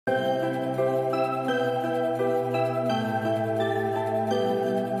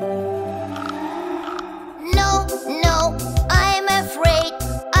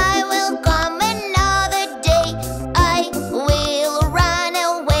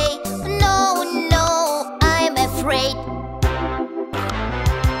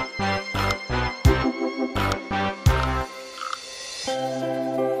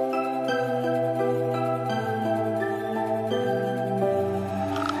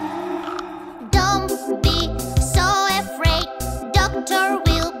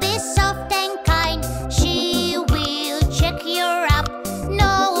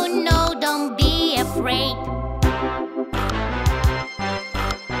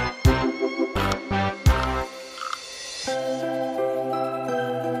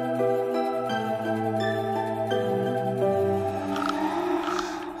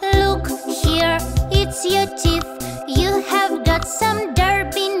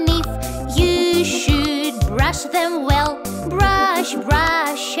brush them well. Brush,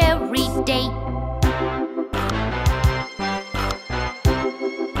 brush every day.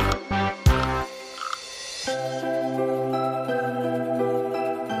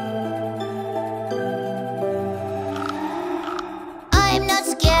 I'm not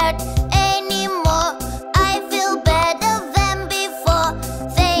scared anymore. I feel better than before.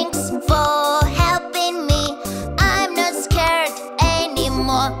 Thanks for helping me. I'm not scared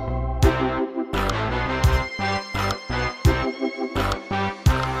anymore.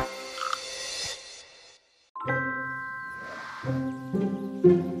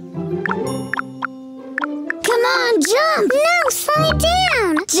 Come on, jump! No, slide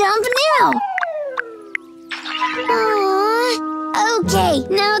down! Jump now! Aww. Okay,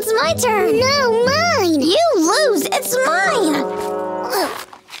 now it's my turn. No, mine! You lose! It's mine!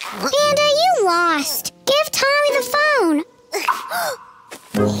 Panda, you lost! Give Tommy the phone!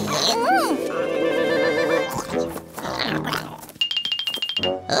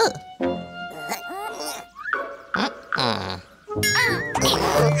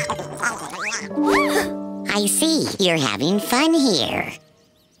 I see. You're having fun here.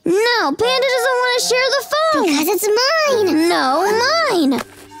 No, Panda doesn't want to share the phone! Because it's mine! No, mine!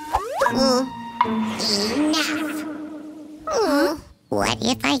 Enough. What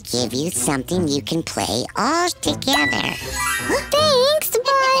if I give you something you can play all together? Thanks,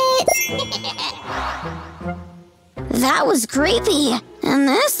 but... That was creepy. And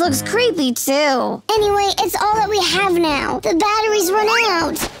this looks creepy, too. Anyway, it's all that we have now. The batteries run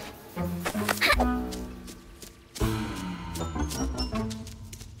out.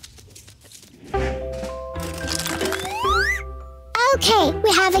 Okay,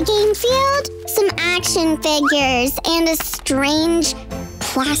 we have a game field, some action figures, and a strange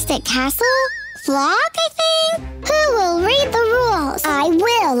plastic castle? Flock, I think? Who will read the rules? I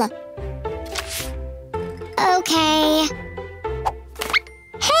will. Okay.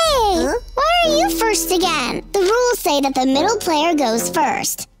 Hey, why are you first again? The rules say that the middle player goes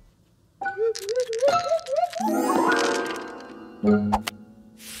first.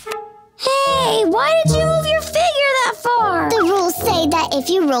 Hey, why did you move your figure that far? The rules say that if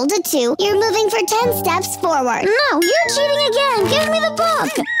you rolled a 2, you're moving for 10 steps forward. No, you're cheating again. Give me the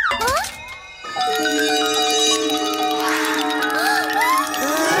book.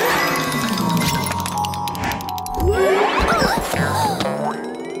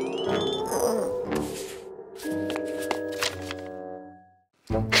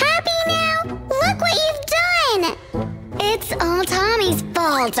 Happy now? Look what you've done! It's all Tommy's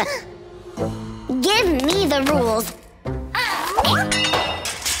fault. Give me the rules.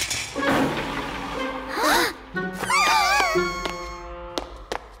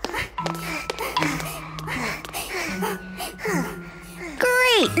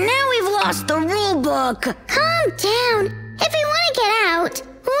 Great! Now we've lost the rule book. Calm down. If we want to get out,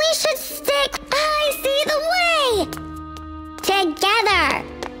 we should stick. I see the way. Together.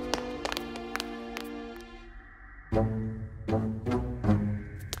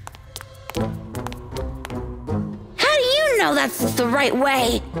 No, that's the right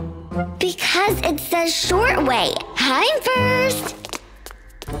way. Because it says short way. I'm first.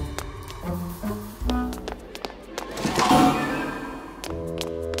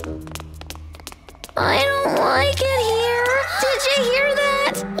 I don't like it here. Did you hear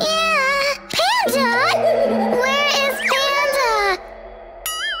that? Yeah. Panda! Where is Panda?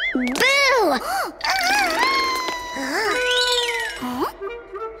 Boo!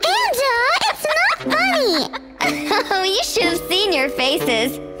 Panda, it's not funny. Oh, you should have seen your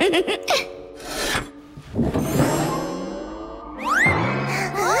faces.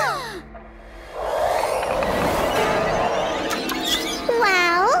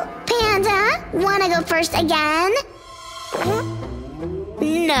 Well, Panda, wanna go first again?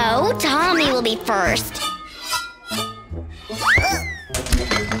 No, Tommy will be first.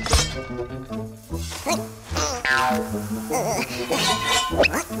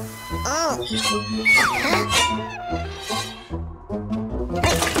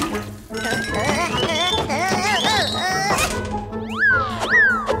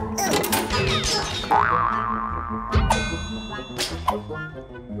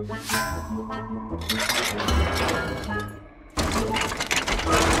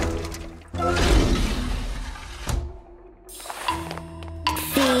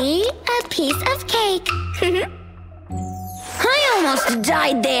 See? A piece of cake. I almost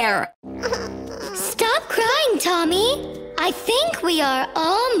died there. Stop crying, Tommy. I think we are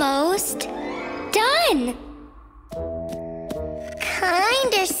almost done.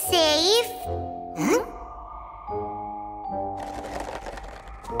 Kinda safe. Huh?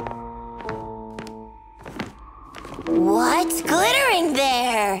 What's glittering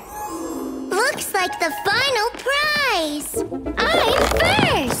there? Looks like the final prize. I'm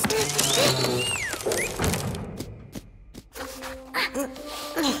first.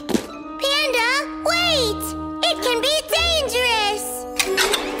 Panda, wait! It can be dangerous.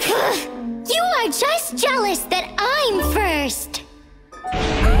 You are just jealous that I'm first.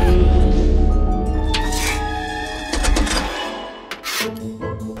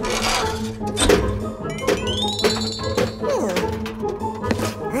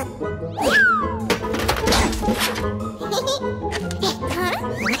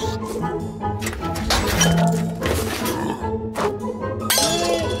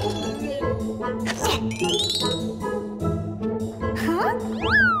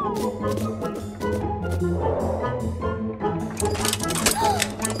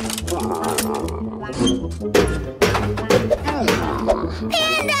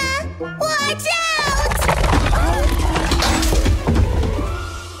 Panda, watch out!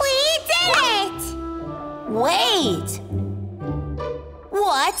 We did it! Wait!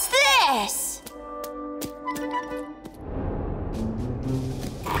 What's this?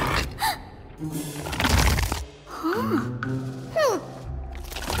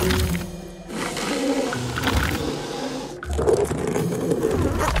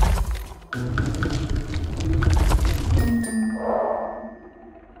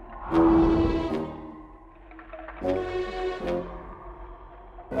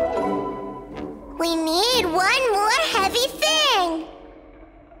 We need one more heavy thing.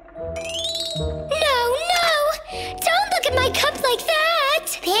 No! Don't look at my cup like that!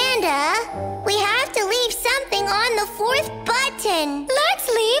 Panda, we have to leave something on the 4th button. Let's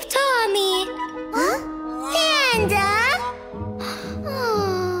leave Tommy. Huh? Panda?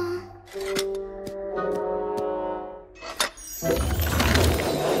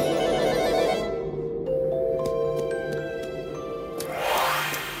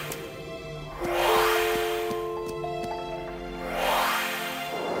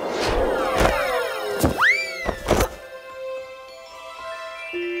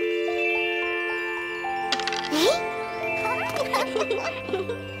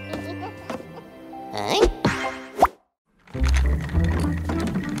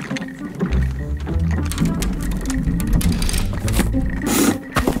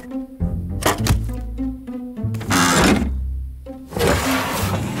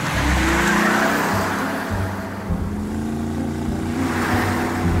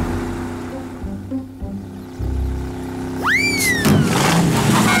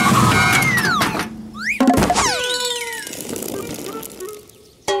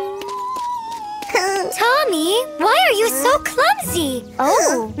 Tommy, why are you so clumsy?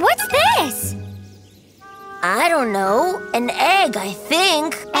 Oh, what's this? I don't know. An egg, I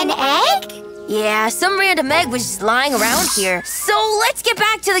think. An egg? Yeah, some random egg was just lying around here. So let's get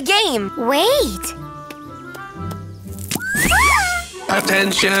back to the game. Wait.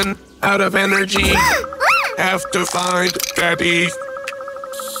 Attention! Out of energy. Have to find Daddy.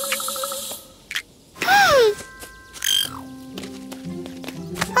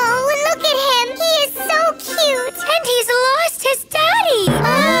 Oh, look at him. He is so cute. And he's lost his daddy.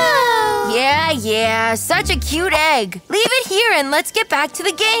 Oh. Yeah, such a cute egg. Leave it here and let's get back to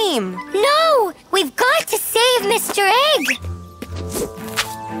the game. No, we've got to save Mr. Egg.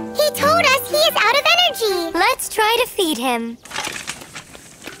 He told us he is out of energy. Let's try to feed him.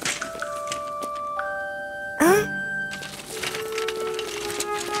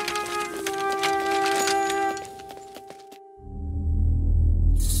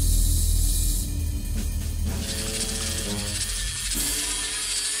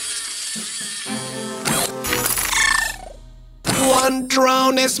 One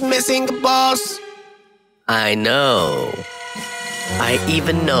drone is missing, boss. I know. I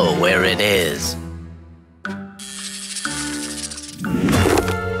even know where it is.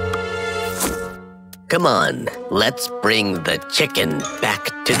 Come on, let's bring the chicken back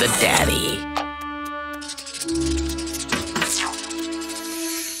to the daddy.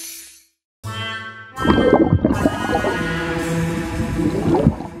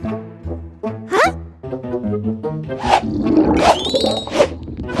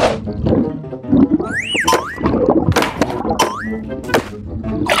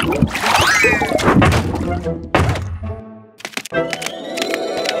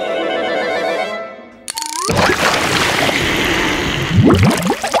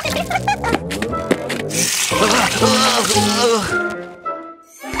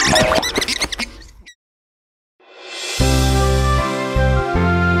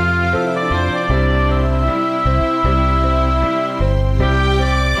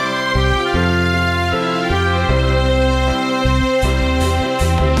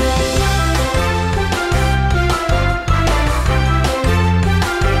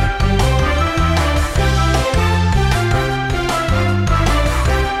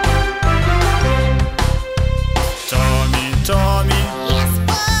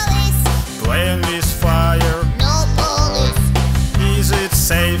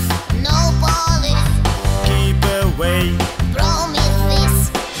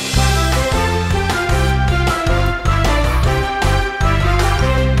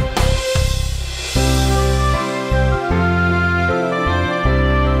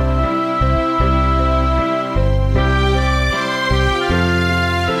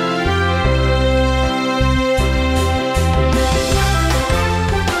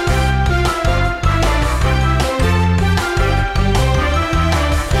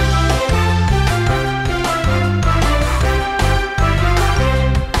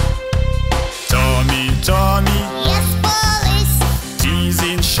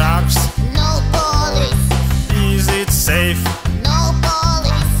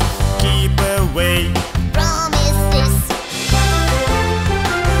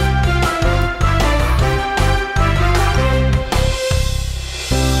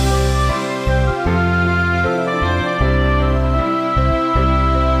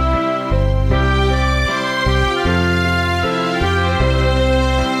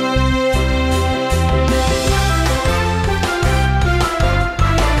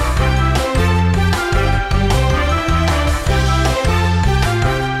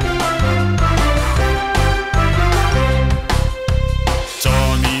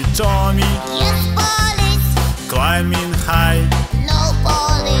 Tommy. Yes, police. Climbing high. No,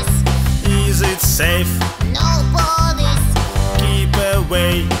 police. Is it safe? No, police. Keep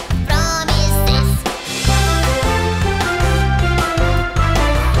away. Promises.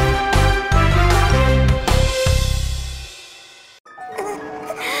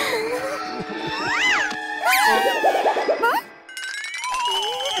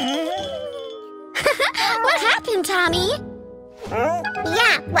 What happened, Tommy?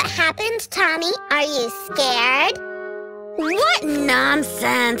 Yeah, what happened, Tommy? Are you scared? What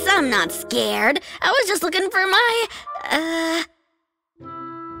nonsense! I'm not scared. I was just looking for my,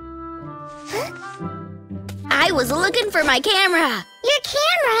 I was looking for my camera. Your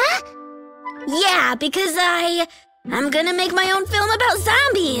camera? Yeah, because I'm gonna make my own film about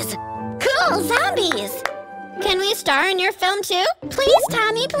zombies. Cool, zombies. Can we star in your film too? Please,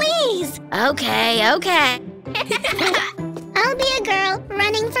 Tommy, please. Okay. I'll be a girl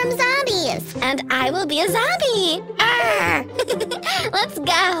running from zombies. And I will be a zombie. Arr! Let's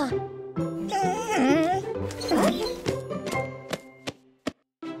go.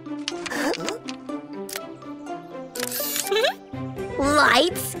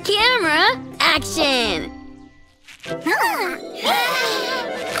 Lights, camera, action.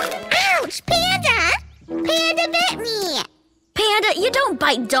 Ouch, Panda! Panda bit me. Panda, you don't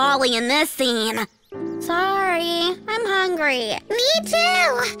bite Dolly in this scene. Sorry, I'm hungry. Me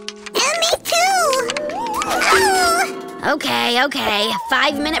too. And me too. Oh. Okay.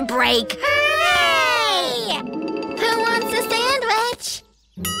 5-minute break. Hooray! Who wants a sandwich?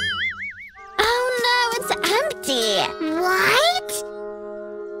 Oh no, it's empty. What?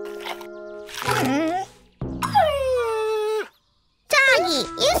 Doggy,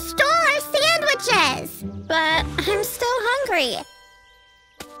 you stole our sandwiches. But I'm still hungry.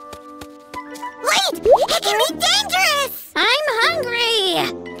 Wait! It can be dangerous! I'm hungry!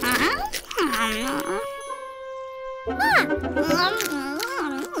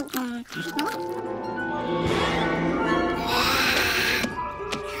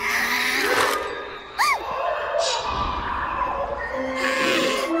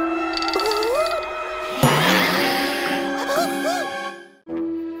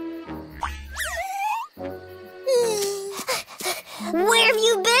 Where have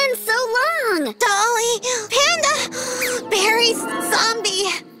you been so long? Dolly! Panda! Barry's zombie!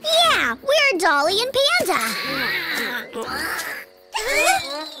 Yeah, we're Dolly and Panda.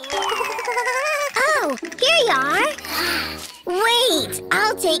 Oh, here you are. Wait,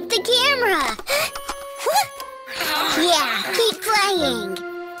 I'll take the camera. Yeah, keep playing.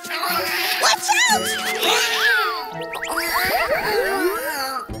 Watch out!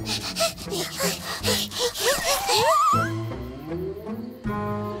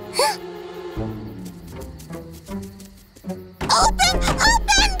 Open,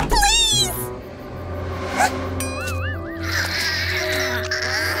 please!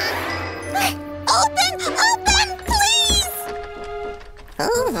 Open, please!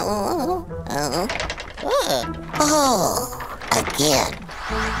 Oh, again,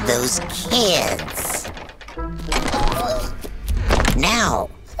 those kids. Now,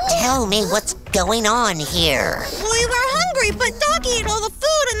 tell me what's going on here. We were hungry, but Doggy ate all the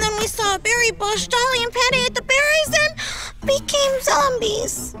food, and then we saw a berry bush. Dolly and Patty ate the berries and became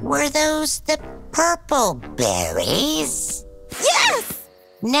zombies. Were those the purple berries? Yes!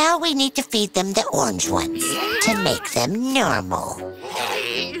 Now we need to feed them the orange ones to make them normal.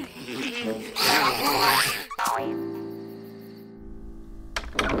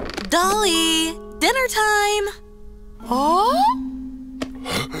 Dolly, dinner time. Oh?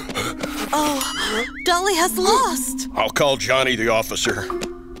 Oh, Dolly has lost. I'll call Johnny the officer.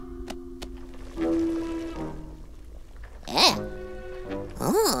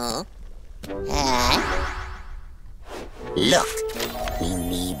 Look, we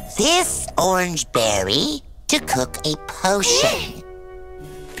need this orange berry to cook a potion.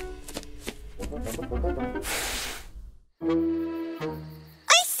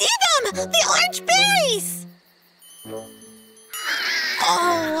 I see them! The orange berries!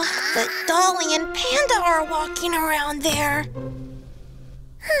 Oh, but Dolly and Panda are walking around there.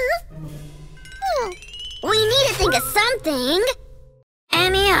 We need to think of something.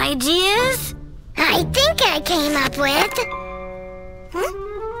 Any ideas? I think I came up with...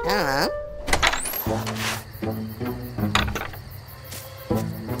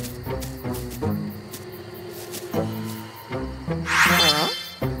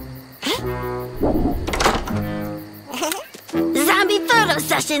 Zombie photo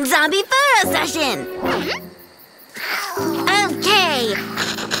session, zombie photo session. Okay.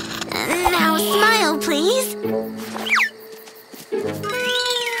 Now smile, please.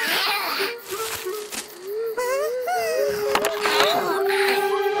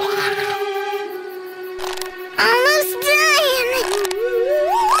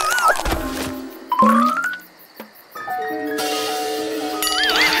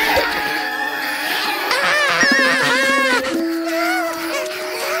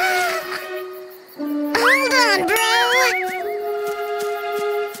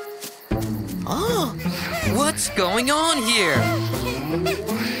 here.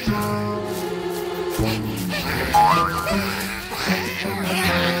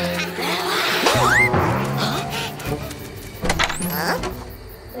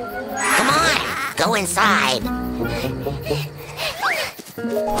 Come on, go inside.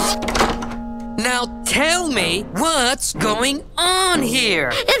 Now tell me what's going on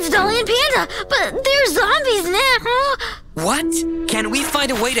here. It's Dolly and Panda, but they're zombies now. What? Can we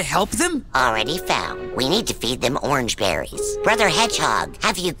find a way to help them? Already found. We need to feed them orange berries. Brother Hedgehog,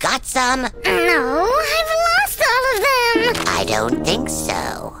 have you got some? No, I've lost all of them. I don't think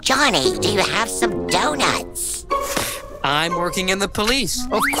so. Johnny, do you have some donuts? I'm working in the police.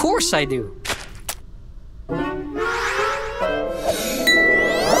 Of course I do.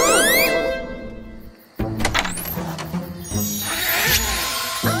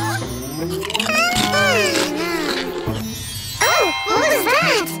 Oh, what is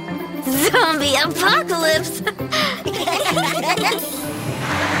that? Zombie apocalypse.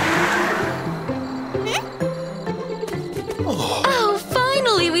 Oh,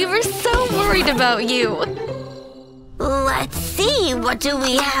 finally, we were so worried about you. Let's see, what do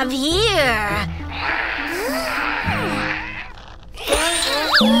we have here?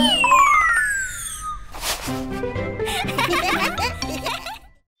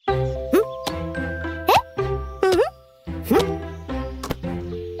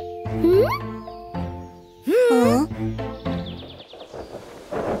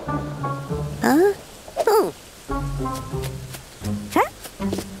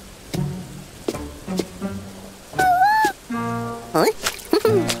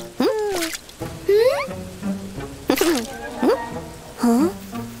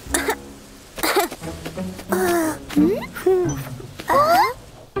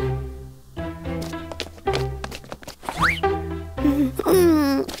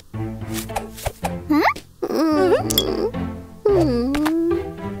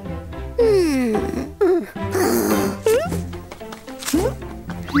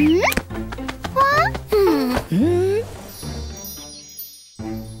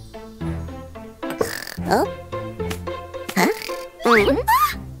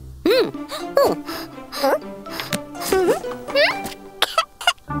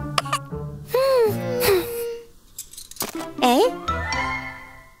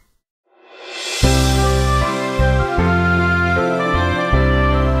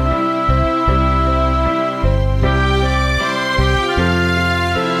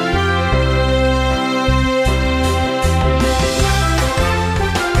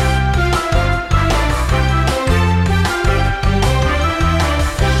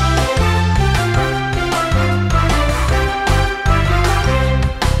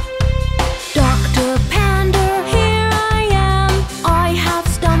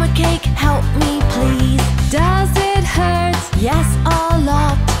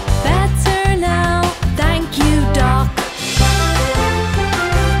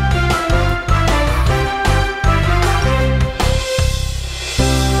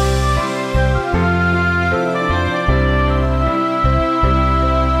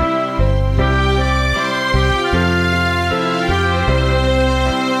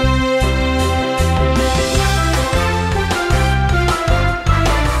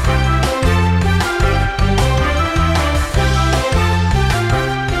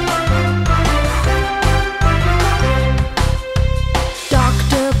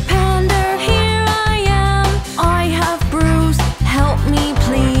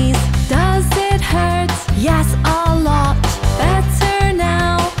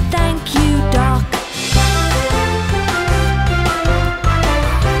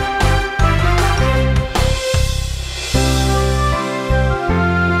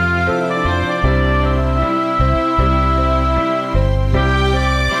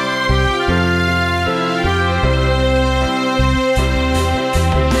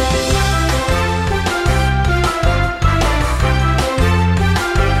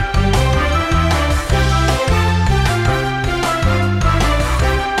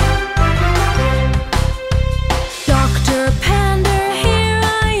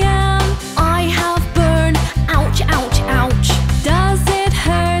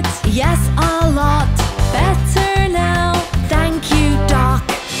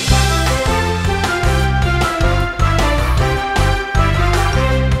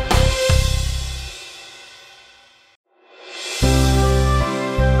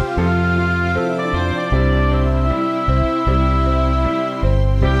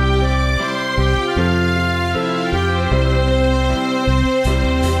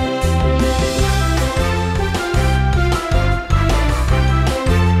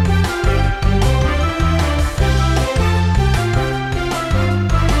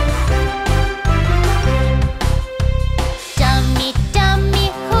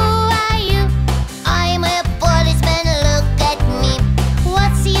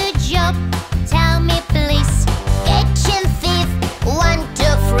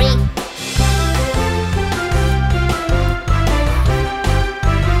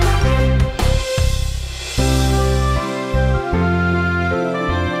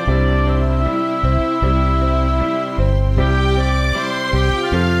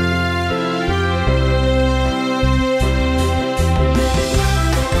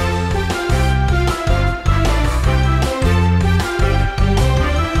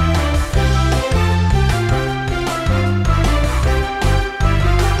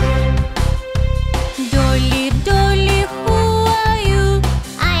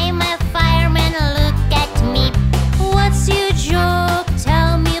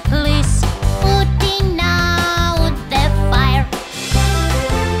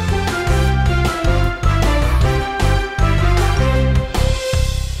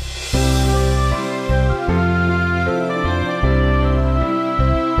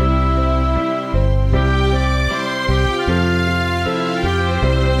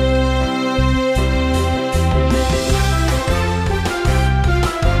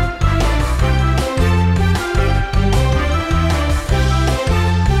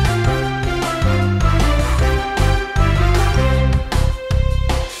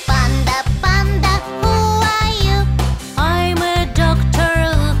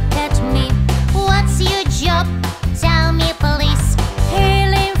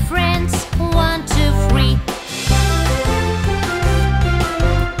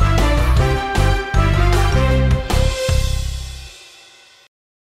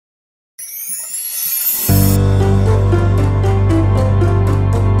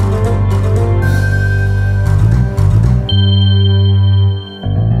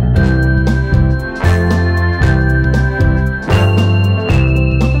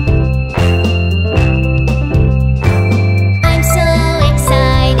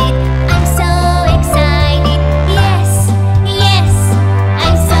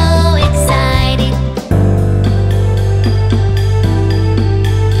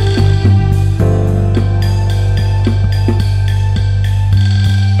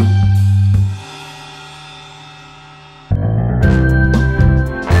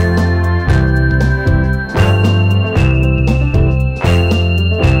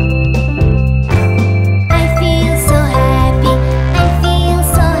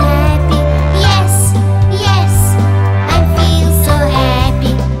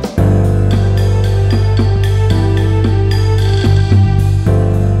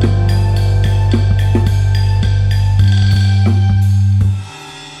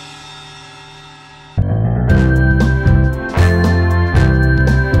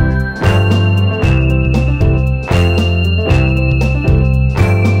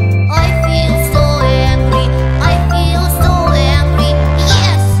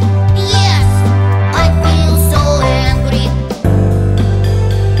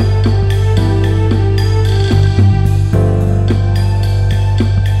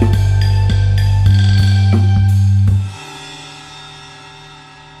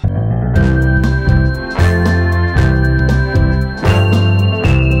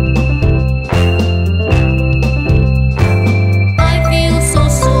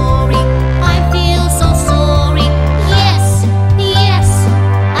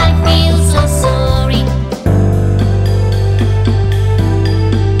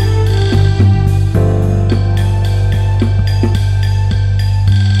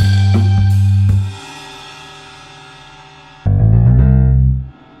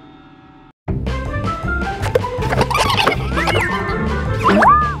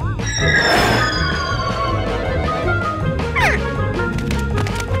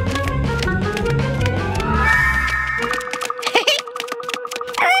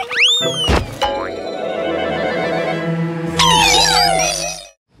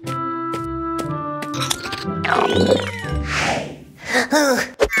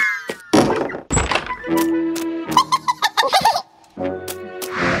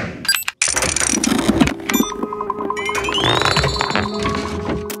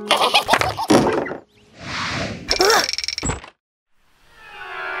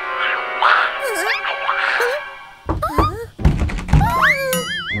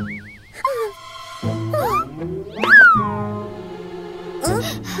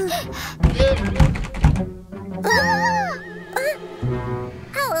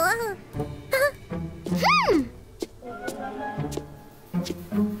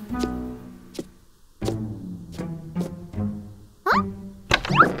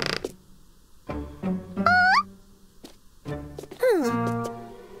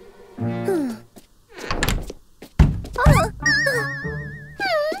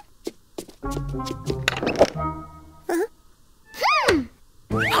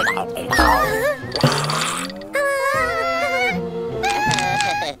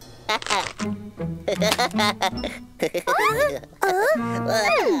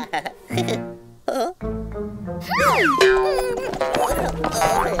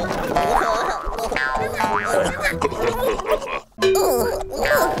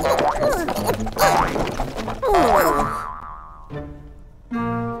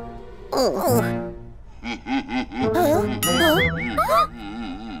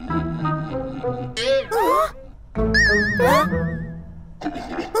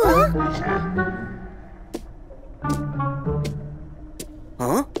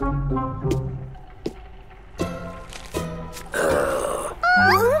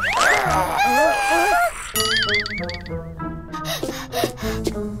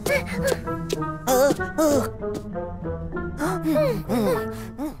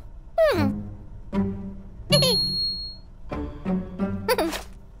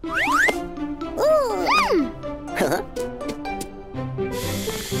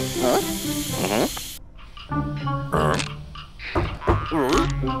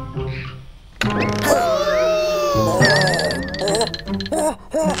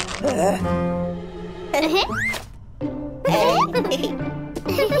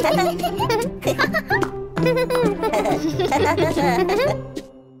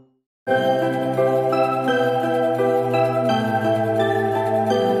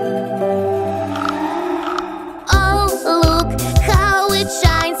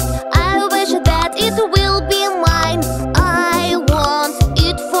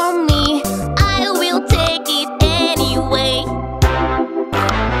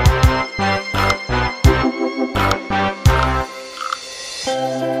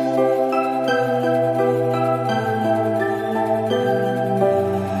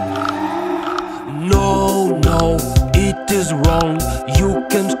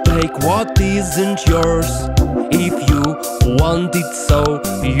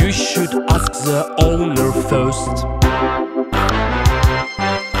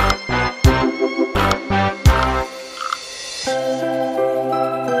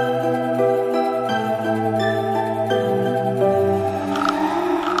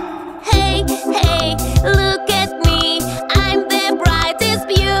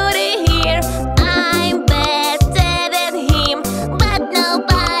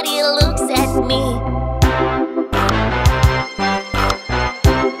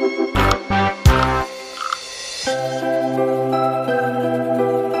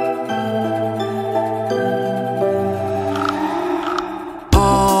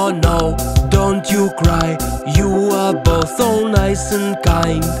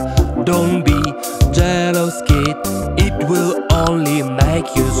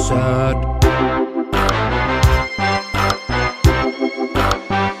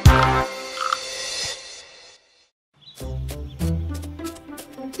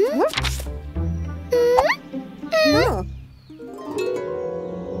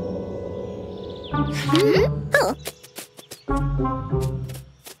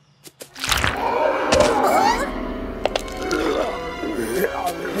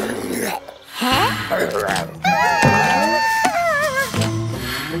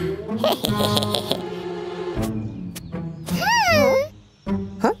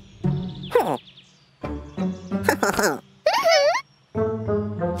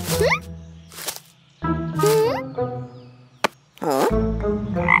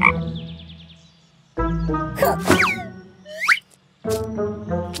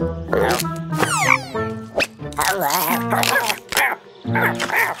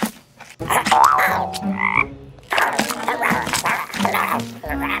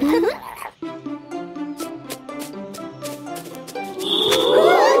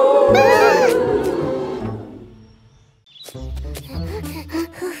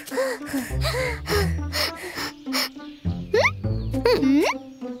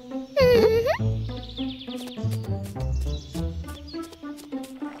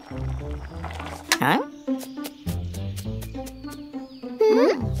 Huh?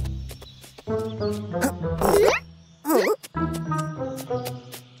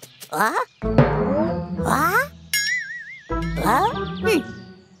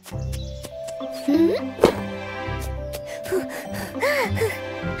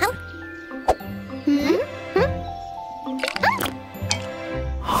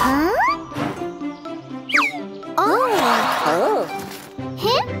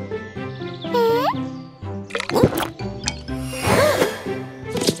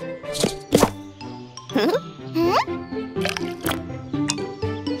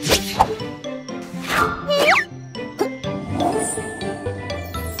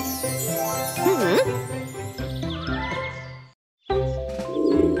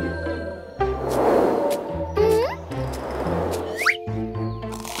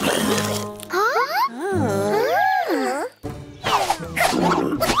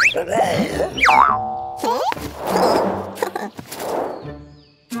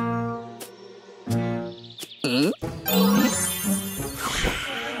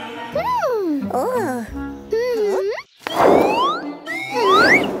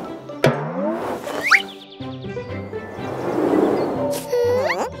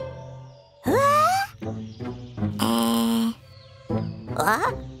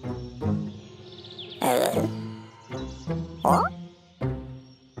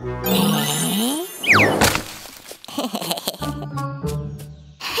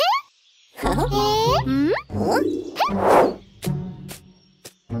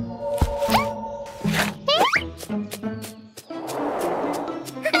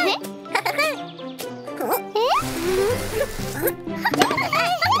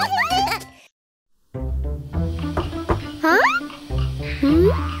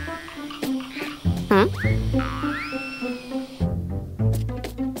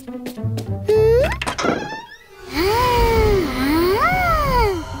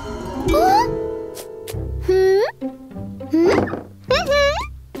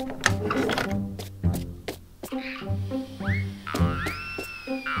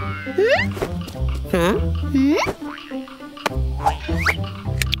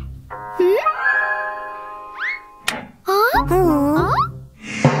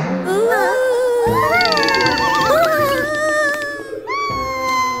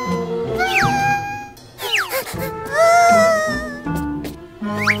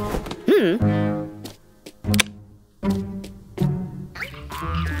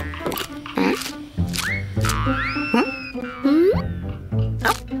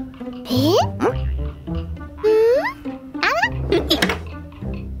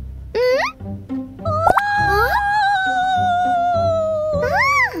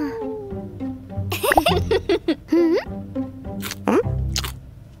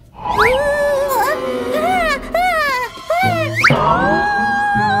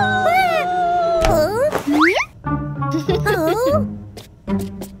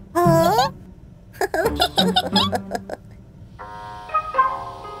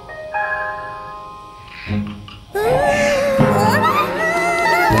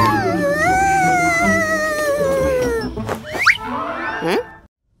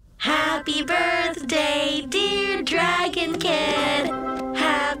 Happy birthday, dear Dragon Kid.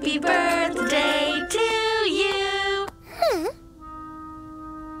 Happy birthday to you.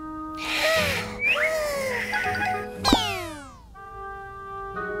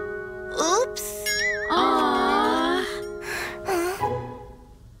 Oops. Aww.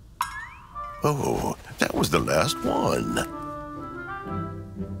 Oh, that was the last one.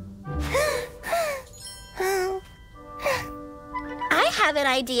 I have an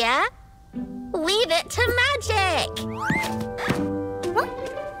idea. Leave it to magic.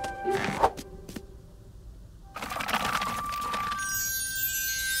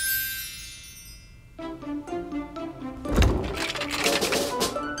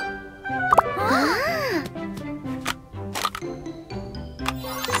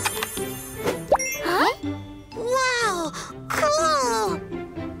 Wow, cool.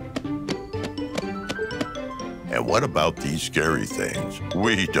 And what about these scary things?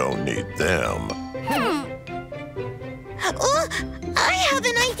 We don't need them. Oh, I have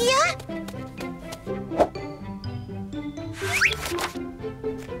an idea.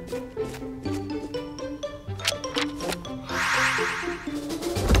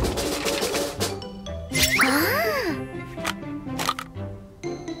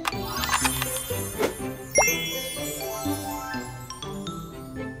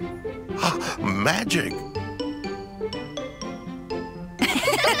 Magic!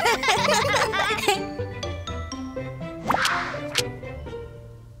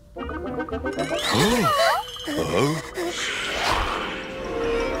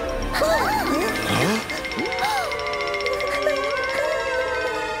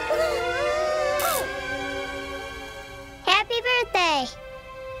 Happy birthday!